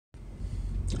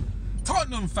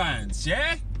Tottenham fans,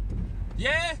 yeah?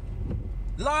 Yeah?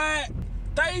 Like,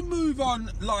 they move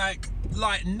on like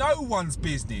no one's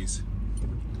business.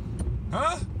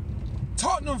 Huh?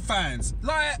 Tottenham fans,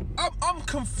 like, I'm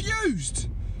confused.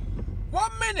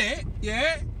 1 minute,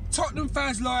 yeah, Tottenham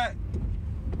fans like,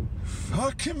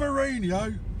 fucking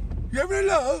Mourinho, you having a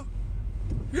laugh?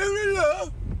 You having a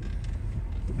laugh?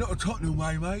 Not a Tottenham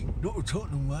way, mate, not a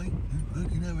Tottenham way. You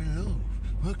fucking having a laugh.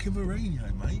 Fucking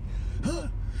Mourinho, mate. Huh?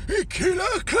 He'd kill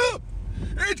our club.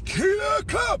 He'd kill our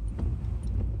club.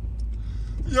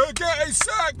 You're getting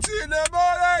sacked in the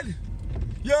morning.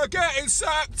 You're getting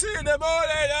sacked in the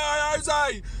morning,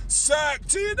 Jose.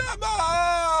 Sacked in the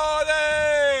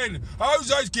morning.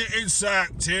 Jose's getting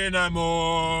sacked in the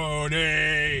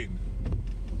morning.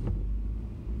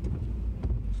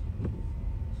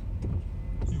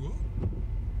 You what?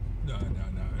 No.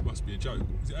 It must be a joke.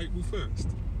 Is it April 1st?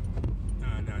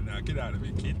 No. Get out of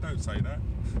it, kid. Don't say that.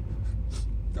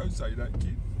 Don't say that,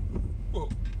 kid.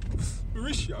 What?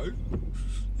 Mauricio?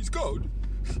 He's gone?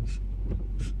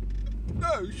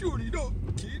 No, surely not,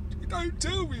 kid. Don't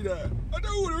tell me that. I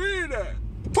don't want to hear that.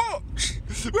 Poch!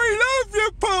 We love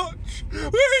you, Poch! We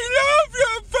love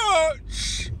you,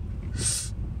 Poch!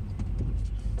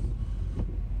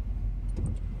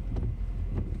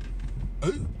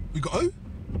 Who? We got who?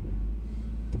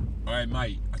 Alright,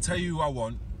 mate. I tell you who I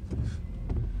want.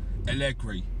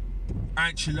 Allegri.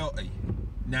 Ancelotti.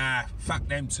 Nah, fuck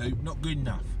them two. Not good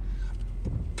enough.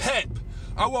 Pep.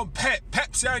 I want Pep.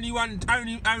 Pep's the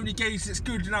only geezer that's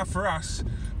good enough for us.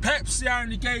 Pep's the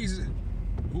only geezer.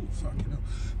 Oh, fucking hell.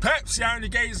 Pep's the only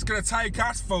geezer that's going to take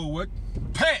us forward.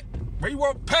 Pep. We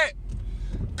want Pep.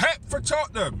 Pep for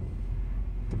Tottenham.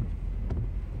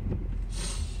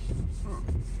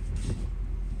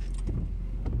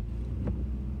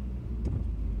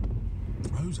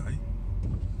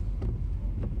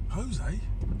 Jose?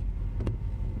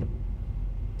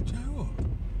 Do you know what?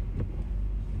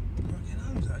 Fucking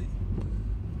Jose?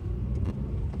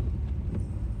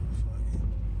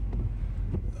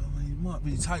 I mean, it might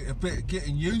be take a bit of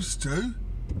getting used to.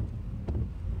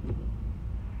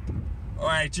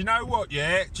 Alright, do you know what,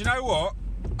 yeah? Do you know what?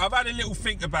 I've had a little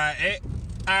think about it,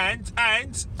 and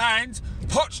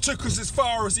Poch took us as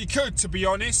far as he could, to be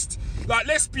honest. Like,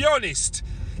 let's be honest,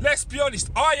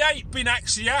 I ain't been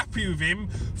actually happy with him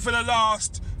for the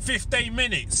last 15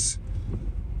 minutes.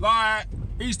 Like,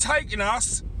 he's taken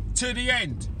us to the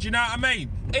end. Do you know what I mean?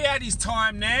 He had his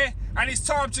time there, and it's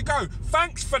time to go.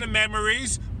 Thanks for the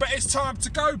memories, but it's time to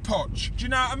go, Poch. Do you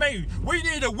know what I mean? We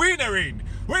need a winner in.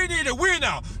 We need a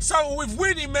winner. Someone with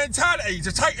winning mentality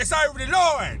to take us over the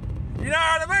line. You know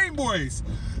what I mean, boys?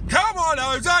 Come on,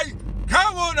 Jose.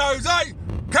 Come on, Jose.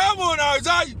 Come on,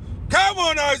 Jose. Come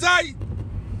on, Jose.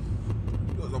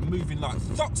 I'm moving like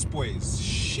thoughts, boys.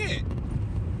 Shit.